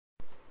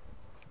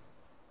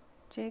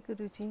Jai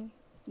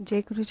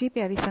Guruji,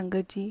 Pyari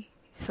Sangat Ji.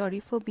 Sorry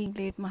for being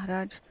late,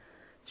 Maharaj.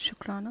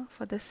 Shukrana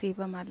for the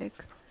Seva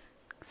Malik.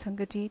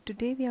 Sangat Ji,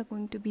 today we are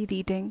going to be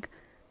reading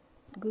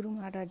Guru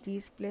Maharaj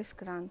Ji's blessed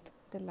Granth,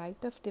 The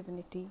Light of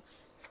Divinity.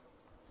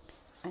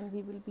 And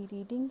we will be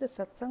reading the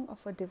satsang of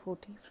a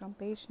devotee from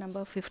page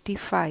number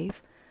 55,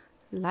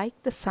 like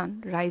the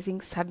sun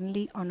rising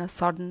suddenly on a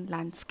sodden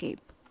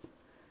landscape.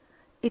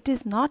 It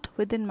is not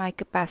within my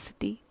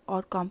capacity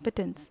or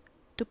competence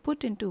to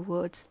put into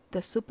words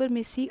the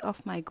supremacy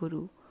of my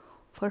Guru,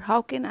 for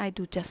how can I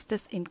do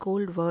justice in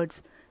cold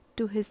words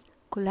to his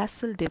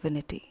colossal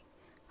divinity?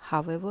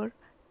 However,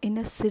 in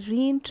a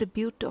serene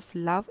tribute of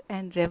love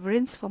and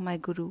reverence for my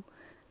Guru,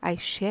 I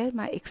share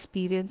my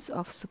experience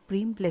of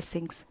supreme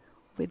blessings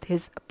with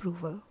his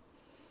approval.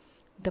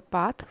 The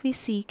path we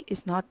seek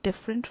is not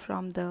different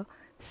from the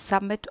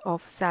summit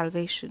of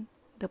salvation,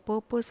 the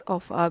purpose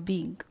of our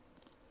being.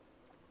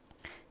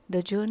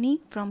 The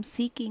journey from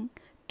seeking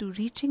to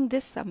reaching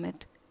this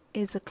summit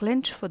is a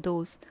clinch for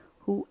those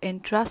who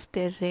entrust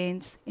their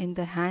reins in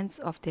the hands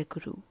of their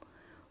Guru,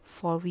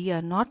 for we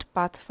are not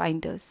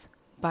pathfinders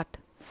but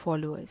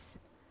followers.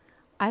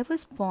 I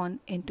was born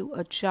into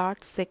a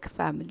Jat Sikh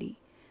family.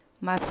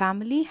 My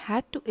family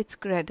had to its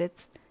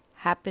credits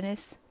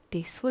happiness,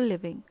 tasteful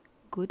living,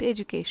 good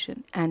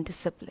education and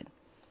discipline.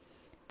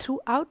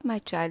 Throughout my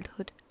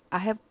childhood, I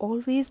have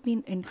always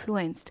been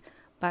influenced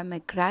by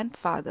my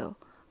grandfather,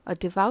 a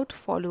devout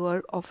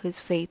follower of his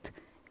faith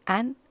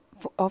and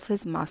of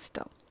his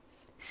master.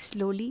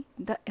 Slowly,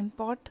 the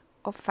import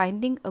of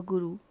finding a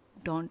guru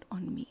dawned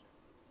on me.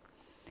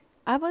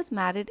 I was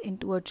married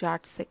into a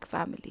Jat Sikh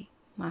family.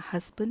 My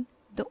husband,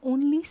 the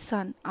only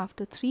son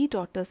after 3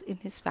 daughters in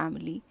his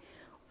family,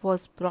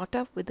 was brought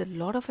up with a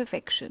lot of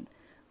affection,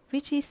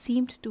 which he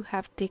seemed to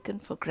have taken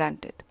for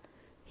granted.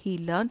 He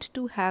learnt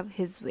to have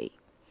his way.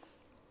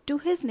 To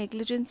his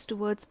negligence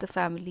towards the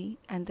family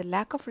and the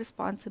lack of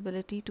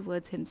responsibility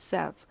towards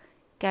himself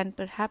can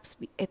perhaps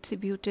be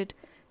attributed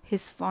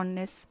his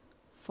fondness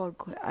for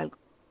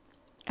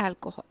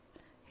alcohol,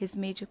 his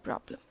major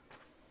problem.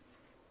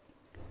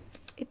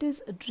 It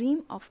is a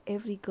dream of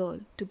every girl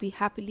to be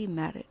happily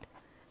married,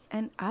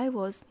 and I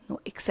was no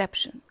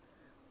exception.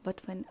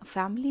 But when a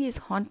family is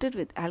haunted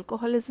with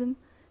alcoholism,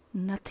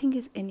 nothing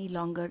is any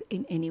longer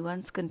in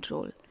anyone's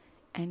control,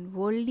 and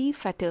worldly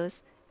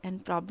fetters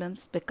and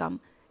problems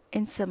become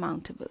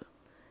insurmountable.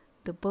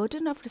 The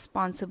burden of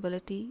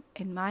responsibility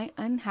and my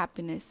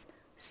unhappiness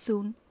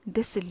soon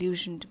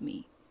disillusioned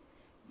me.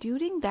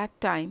 During that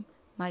time,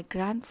 my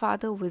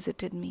grandfather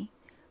visited me.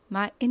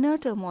 My inner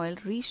turmoil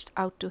reached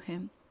out to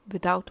him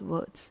without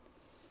words,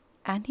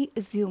 and he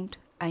assumed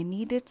I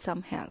needed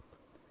some help.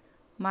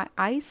 My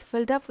eyes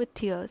filled up with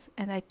tears,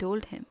 and I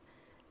told him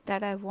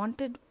that I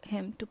wanted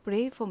him to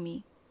pray for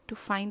me to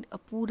find a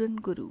Puran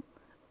Guru,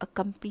 a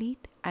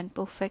complete and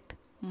perfect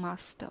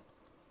master.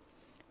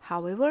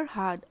 However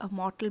hard a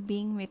mortal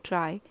being may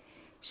try,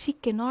 she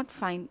cannot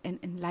find an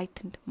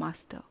enlightened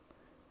master.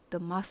 The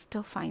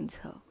master finds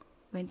her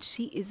when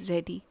she is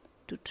ready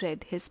to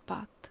tread his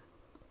path.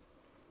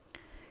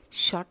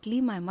 Shortly,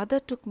 my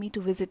mother took me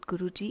to visit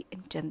Guruji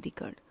in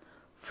Chandigarh.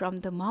 From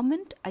the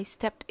moment I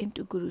stepped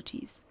into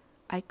Guruji's,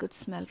 I could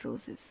smell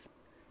roses,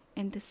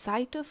 and the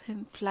sight of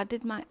him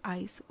flooded my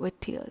eyes with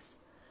tears.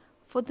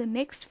 For the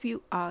next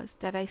few hours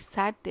that I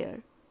sat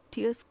there,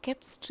 tears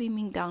kept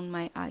streaming down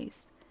my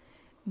eyes.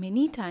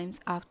 Many times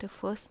after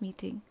first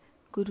meeting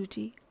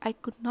Guruji, I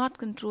could not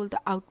control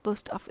the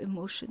outburst of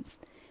emotions,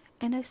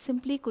 and I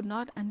simply could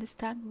not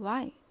understand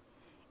why.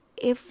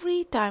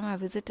 Every time I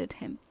visited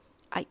him,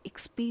 I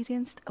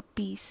experienced a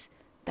peace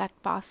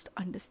that passed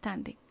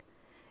understanding.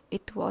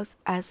 It was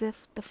as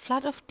if the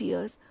flood of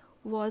tears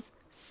was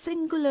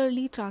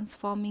singularly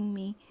transforming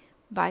me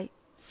by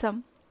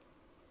some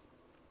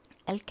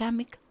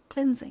alchemic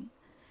cleansing.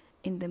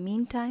 In the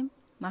meantime,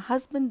 my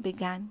husband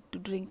began to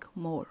drink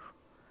more.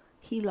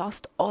 He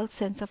lost all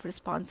sense of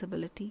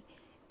responsibility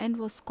and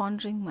was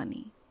squandering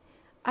money.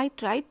 I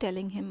tried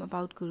telling him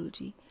about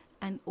Guruji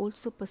and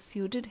also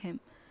persuaded him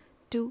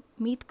to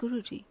meet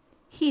Guruji.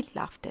 He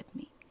laughed at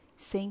me,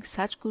 saying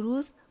such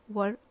gurus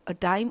were a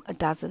dime a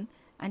dozen,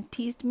 and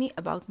teased me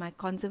about my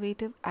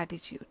conservative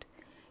attitude.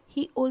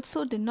 He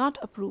also did not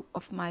approve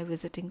of my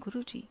visiting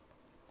Guruji.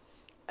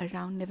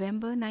 Around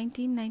November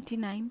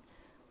 1999,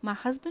 my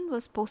husband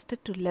was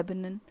posted to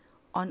Lebanon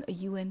on a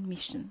UN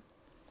mission.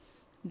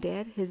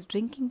 There his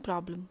drinking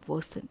problem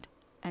worsened,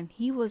 and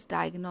he was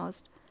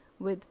diagnosed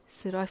with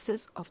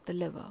cirrhosis of the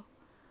liver.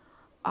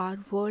 Our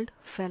world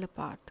fell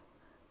apart.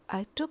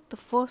 I took the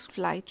first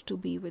flight to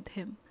be with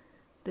him.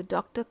 The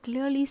doctor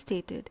clearly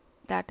stated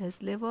that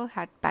his liver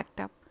had packed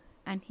up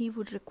and he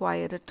would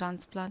require a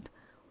transplant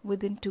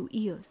within 2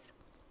 years.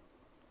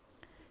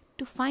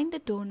 To find a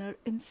donor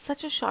in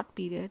such a short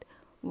period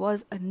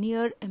was a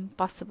near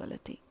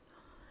impossibility.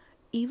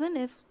 Even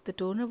if the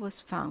donor was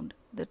found,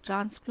 the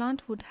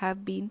transplant would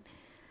have been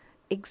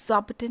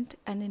exorbitant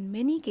and in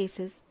many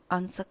cases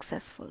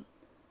unsuccessful.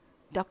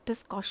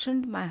 Doctors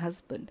cautioned my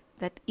husband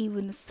that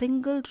even a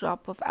single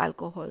drop of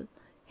alcohol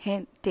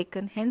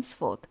taken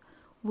henceforth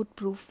would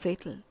prove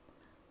fatal.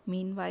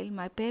 Meanwhile,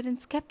 my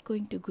parents kept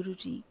going to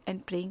Guruji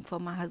and praying for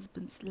my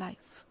husband's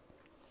life.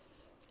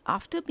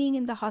 After being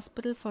in the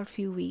hospital for a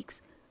few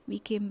weeks, we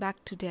came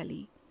back to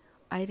Delhi.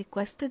 I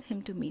requested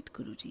him to meet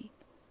Guruji.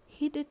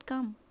 He did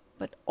come,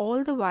 but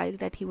all the while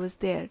that he was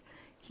there,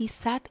 he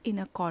sat in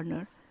a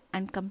corner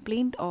and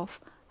complained of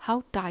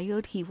how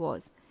tired he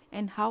was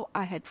and how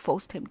I had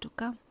forced him to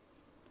come.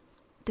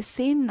 The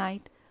same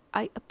night,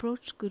 I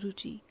approached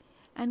Guruji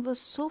and was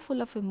so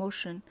full of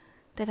emotion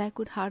that I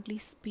could hardly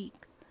speak.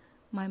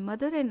 My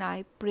mother and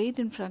I prayed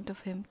in front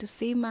of him to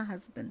save my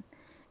husband,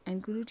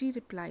 and Guruji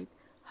replied,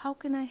 "How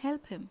can I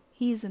help him?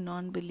 He is a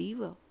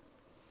non-believer."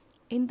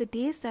 In the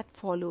days that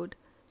followed,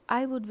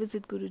 I would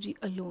visit Guruji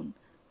alone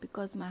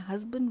because my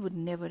husband would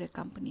never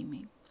accompany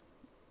me.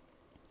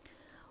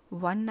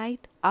 One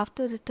night,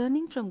 after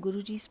returning from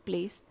Guruji's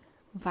place,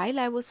 while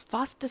I was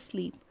fast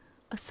asleep,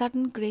 a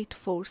sudden great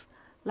force,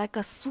 like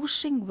a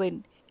swooshing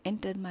wind,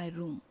 entered my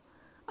room.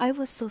 I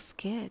was so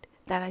scared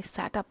that I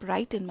sat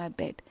upright in my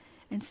bed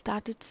and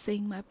started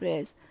saying my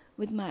prayers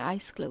with my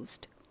eyes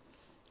closed.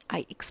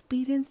 I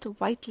experienced a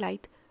white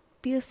light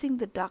piercing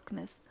the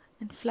darkness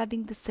and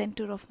flooding the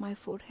center of my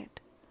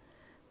forehead.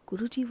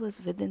 Guruji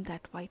was within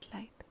that white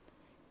light.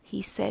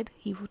 He said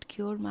he would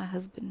cure my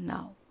husband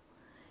now.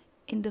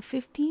 In the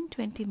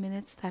 15-20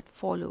 minutes that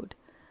followed,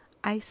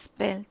 I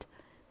smelled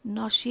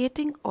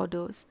nauseating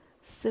odors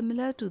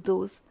similar to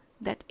those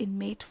that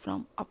emanate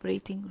from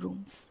operating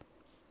rooms.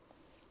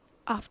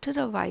 After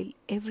a while,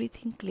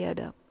 everything cleared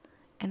up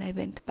and I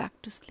went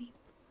back to sleep.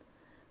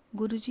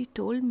 Guruji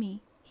told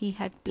me he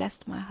had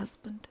blessed my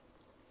husband.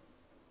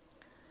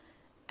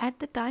 At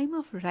the time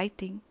of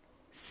writing,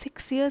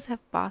 6 years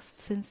have passed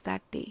since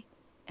that day,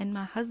 and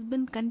my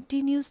husband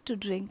continues to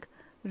drink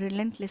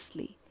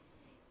relentlessly.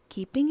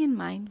 Keeping in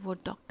mind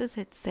what doctors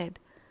had said,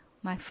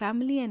 my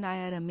family and I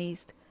are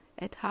amazed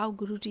at how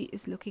Guruji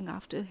is looking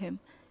after him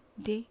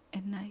day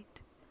and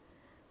night.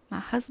 My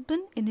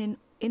husband,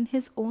 in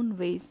his own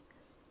ways,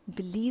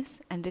 believes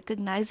and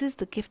recognizes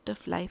the gift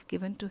of life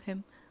given to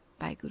him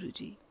by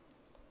Guruji.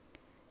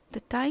 The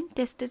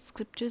time-tested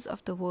scriptures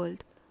of the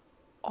world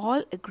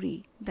all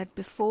agree that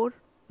before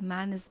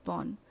man is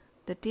born,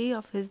 the day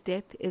of his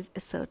death is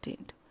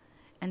ascertained,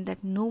 and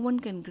that no one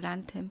can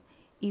grant him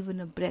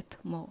even a breath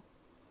more.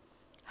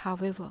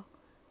 However,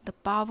 the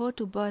power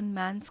to burn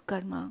man's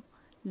karma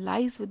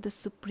lies with the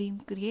Supreme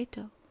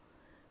Creator.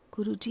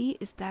 Guruji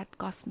is that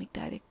cosmic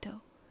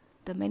director,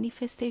 the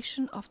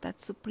manifestation of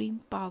that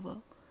supreme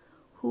power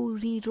who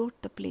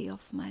rewrote the play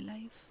of my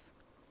life.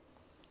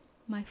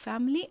 My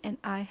family and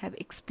I have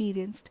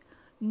experienced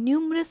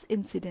numerous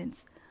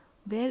incidents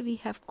where we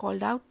have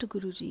called out to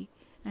Guruji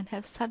and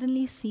have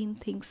suddenly seen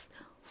things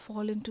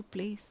fall into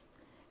place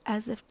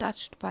as if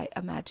touched by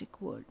a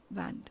magic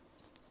wand.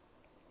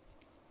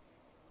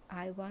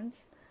 I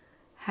once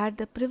had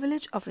the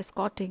privilege of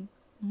escorting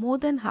more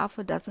than half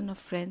a dozen of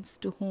friends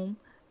to whom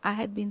I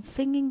had been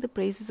singing the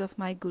praises of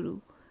my Guru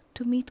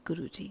to meet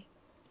Guruji.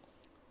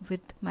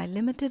 With my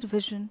limited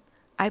vision,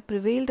 I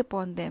prevailed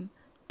upon them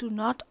to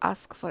not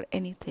ask for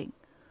anything,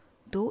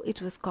 though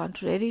it was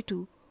contrary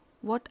to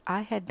what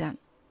I had done.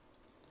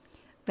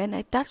 When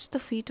I touched the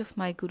feet of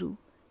my Guru,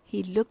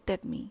 he looked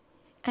at me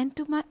and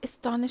to my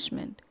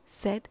astonishment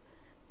said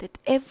that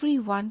every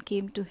one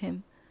came to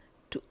him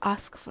to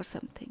ask for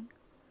something.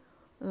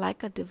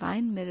 Like a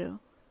divine mirror,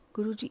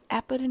 Guruji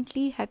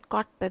apparently had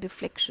caught the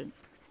reflection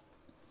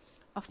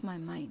of my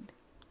mind,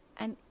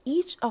 and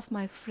each of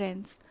my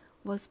friends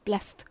was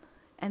blessed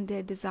and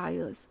their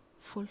desires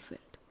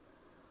fulfilled.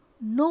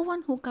 No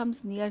one who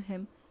comes near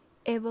him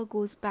ever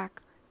goes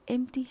back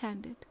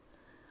empty-handed.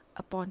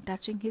 Upon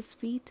touching his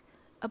feet,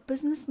 a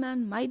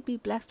businessman might be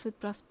blessed with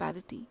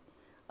prosperity,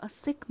 a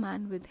sick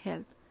man with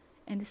health,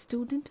 and a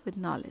student with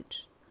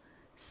knowledge.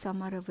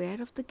 Some are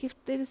aware of the gift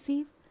they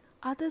receive,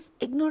 others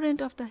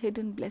ignorant of the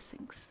hidden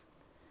blessings.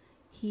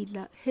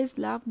 His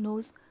love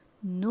knows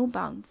no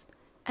bounds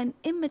and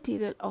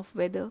immaterial of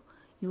whether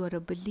you are a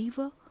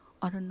believer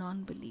or a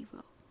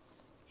non-believer.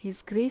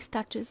 His grace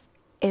touches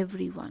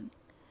everyone.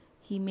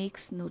 He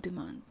makes no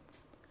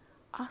demands,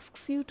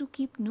 asks you to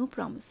keep no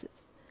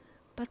promises,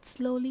 but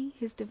slowly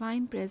his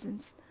divine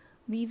presence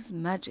weaves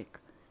magic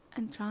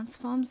and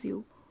transforms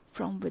you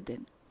from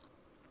within.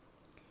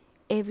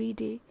 Every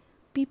day,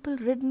 people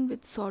ridden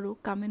with sorrow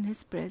come in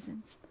his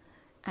presence,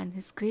 and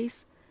his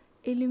grace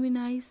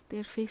illumines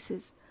their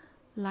faces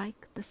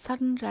like the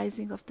sudden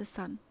rising of the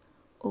sun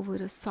over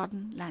a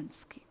sodden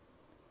landscape.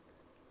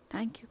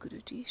 Thank you,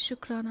 Guruji.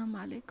 Shukrana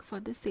Malik for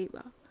the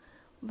seva.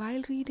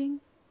 While reading,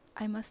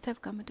 I must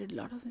have committed a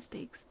lot of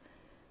mistakes.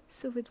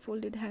 So with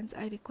folded hands,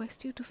 I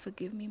request you to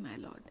forgive me, my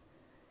Lord.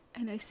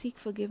 And I seek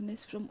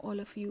forgiveness from all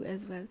of you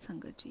as well,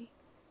 Sangatji.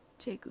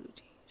 Jai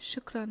Guruji.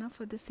 Shukrana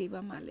for the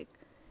seva, Malik.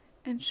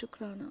 And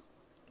Shukrana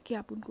कि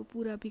आप उनको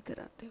पूरा भी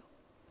कराते हो.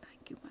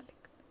 Thank you,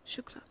 Malik.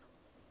 Shukrana.